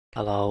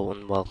Hello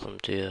and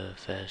welcome to your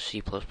first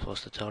C++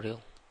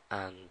 tutorial,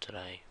 and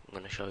today I'm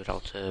going to show you how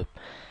to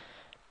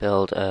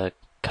build a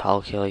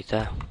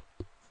calculator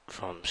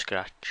from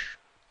scratch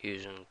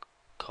using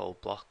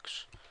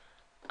CodeBlocks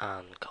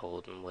and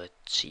coding with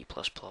C++.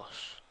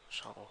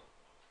 So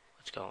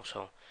let's go.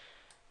 So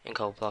in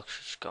CodeBlocks,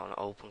 you just go and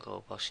open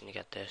CodeBlocks and you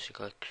get this. You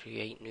click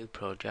create new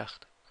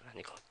project and then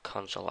you click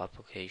console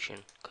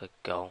application, click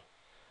go,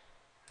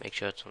 make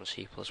sure it's on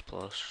C++.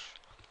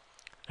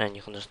 And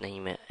you can just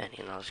name it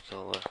anything else.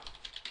 Go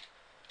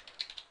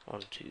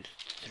 1, 2,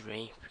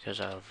 3 because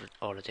I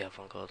already have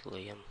one called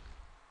Liam.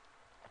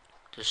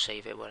 Just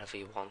save it wherever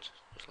you want.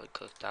 Just like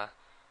click that.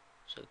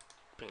 So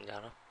bring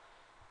that up.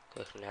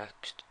 Click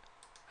next.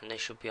 And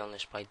this should be on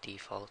this by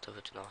default. If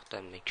it's not,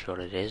 then make sure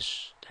it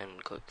is.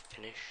 Then click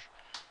finish.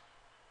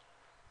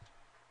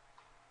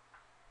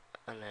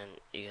 And then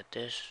you get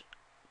this.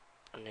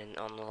 And then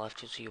on the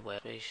left you'll see your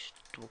workspace.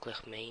 Double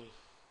click main.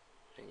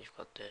 Then you've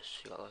got this.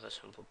 You've got like a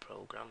simple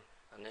program.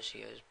 And this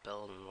here is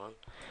build and run.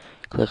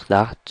 Click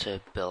that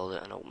to build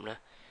it and open it.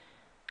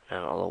 And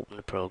then I'll open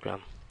the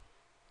program.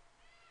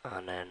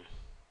 And then,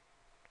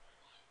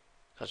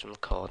 because I'm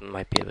recording, it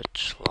might be a bit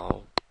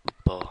slow,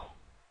 but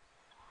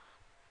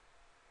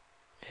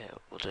yeah,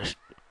 we'll just,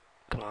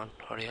 come on,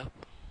 hurry up.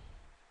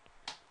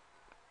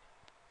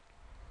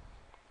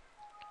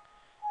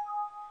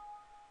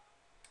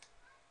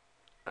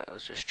 Right,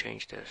 let's just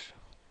change this.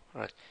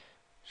 Right,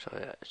 so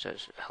yeah, it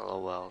says hello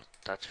world.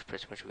 That's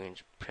pretty much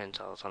means print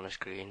out on the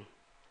screen.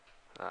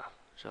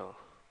 So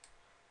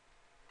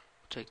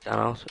take that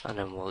out, and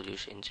then we'll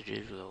use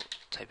integers. We'll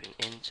type in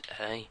int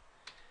a,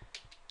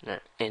 and then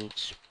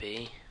int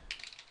b,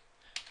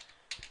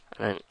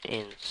 and then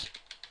int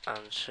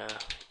answer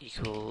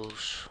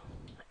equals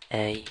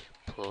a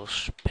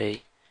plus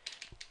b.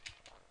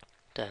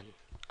 Then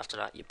after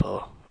that you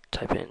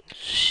type in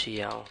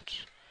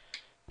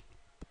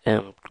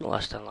cout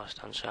less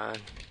than sign,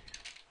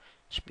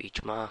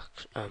 speech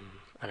marks, and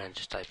then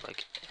just type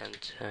like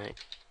enter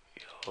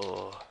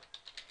your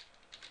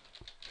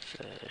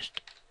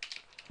first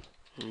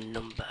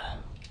number,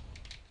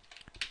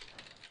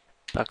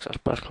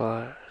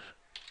 backslash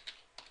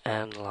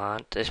end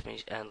line. This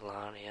means end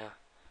line here.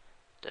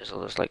 There's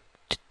others like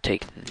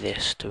take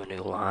this to a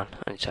new line,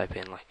 and you type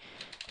in like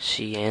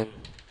cin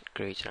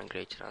greater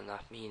than,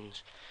 that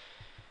means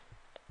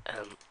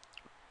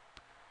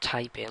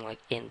type in like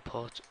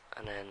input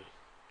and then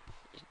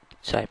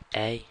type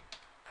A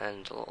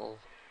and a little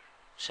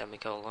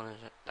semicolon,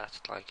 is it?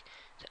 That's like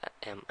to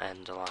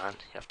end the line.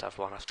 You have to have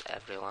one after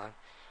every line.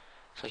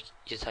 So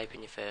you type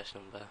in your first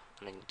number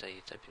and then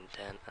you type in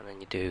 10 and then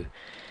you do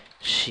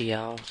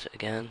cout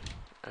again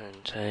and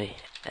then say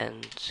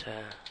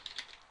enter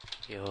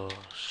your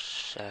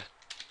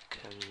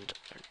second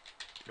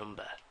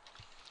number.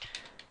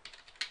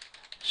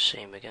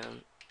 Same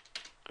again.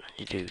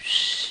 You do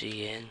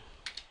cin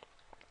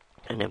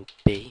and then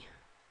B,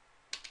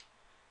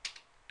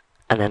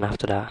 and then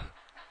after that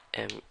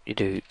you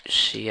do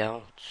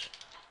cout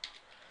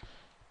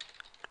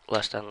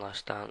less than,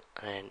 and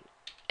then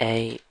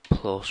A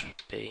plus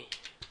B,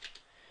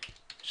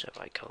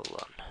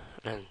 semicolon,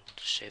 and then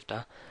save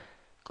that,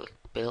 click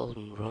build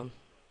and run,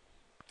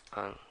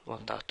 and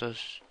what that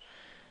does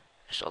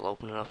is I'll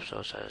open it up. So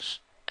it says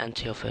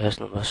enter your first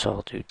number, so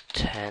I'll do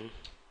 10,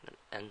 and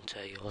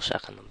enter your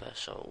second number,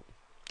 so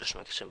just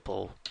make a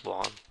simple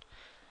 1,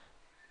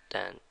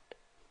 then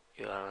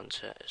your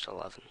answer is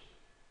 11.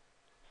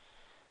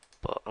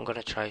 But I'm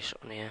gonna try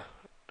something here.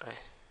 Right.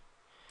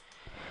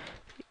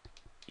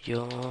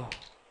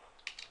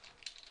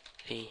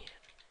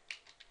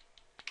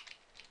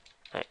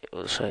 It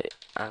will say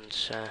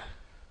answer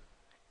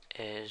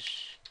is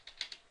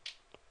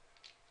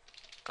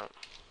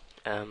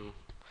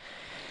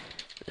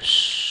the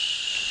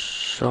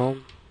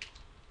sum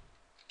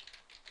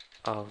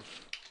of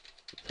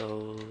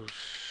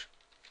those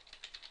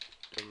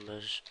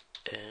numbers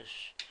is,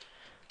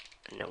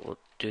 and then we'll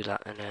do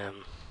that in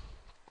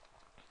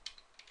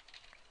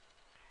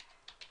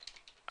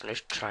I'm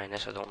just trying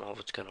this. I don't know if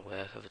it's gonna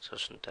work. If it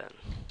doesn't, then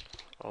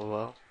oh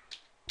well.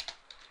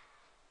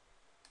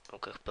 I'll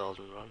click build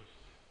and run.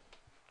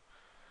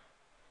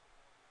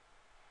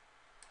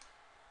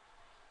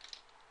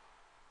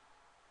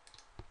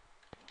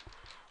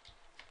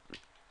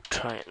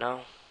 Try it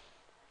now.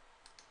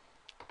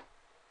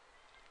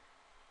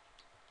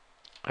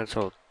 And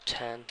so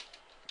 10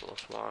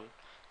 plus 1.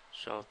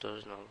 So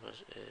those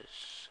numbers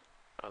is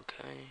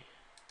okay.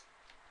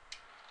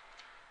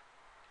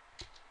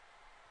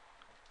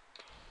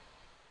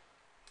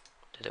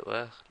 Did it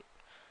work?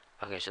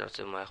 Okay, so that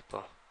didn't work,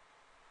 but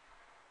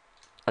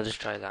I'll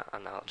just try that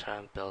and I'll try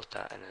and build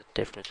that in a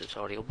different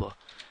tutorial. But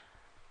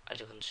as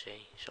you can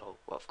see, so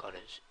what I've got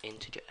is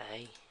integer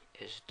A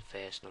is the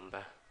first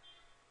number,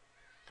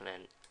 and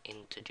then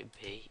integer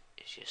B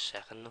is your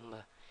second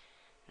number,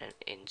 and then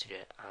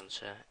integer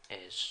answer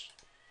is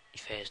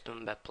your first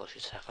number plus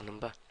your second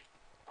number.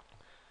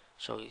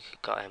 So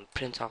you've got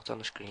print out on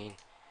the screen.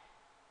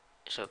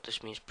 So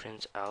this means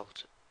print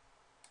out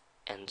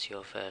enter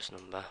your first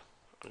number,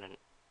 and then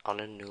on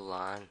a new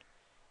line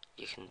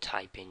you can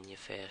type in your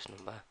first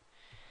number,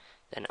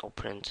 then it'll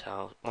print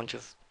out. Once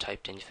you've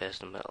typed in your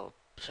first number,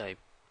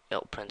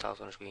 it'll print out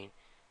on the screen,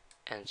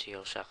 enter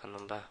your second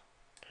number,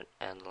 and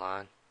end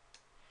line.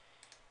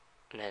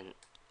 And then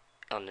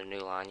on the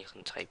new line you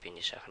can type in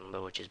your second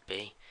number, which is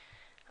B,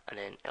 and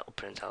then it'll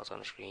print out on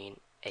the screen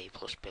A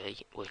plus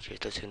B, which is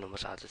the two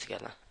numbers added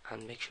together.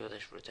 And make sure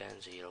this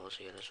return 0 is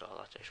here as well.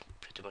 That just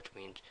pretty much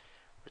means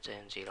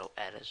return 0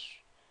 errors.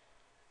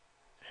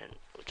 And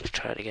we'll just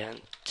try it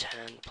again.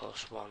 10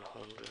 plus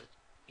 100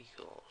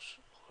 equals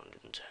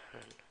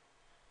 110.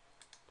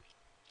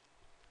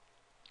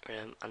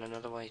 And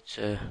another way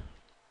to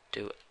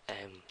do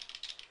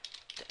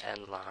the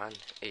end line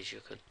is you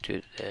could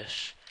do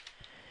this.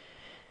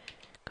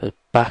 Go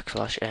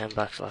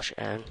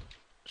 \n,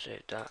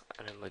 save that,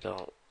 and then we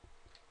go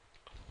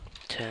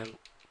 10.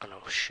 Oh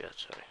no, shit,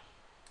 sorry.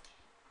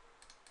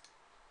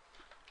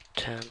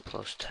 10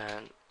 plus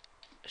 10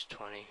 is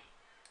 20.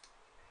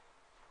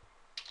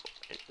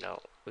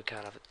 No, we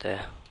can't have it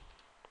there.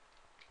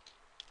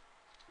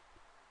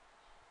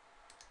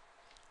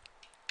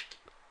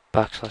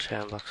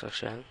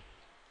 \n.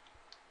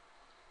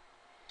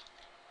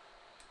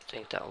 I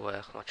think that'll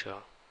work, not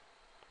sure.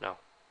 No.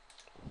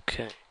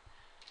 Okay.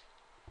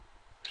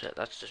 So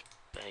that's just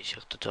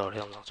basic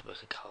tutorial on how to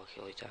make a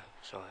calculator.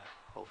 So I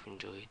hope you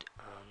enjoyed,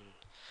 and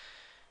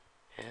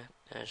yeah,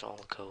 there's all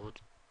the code.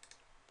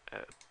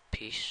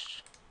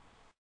 Peace.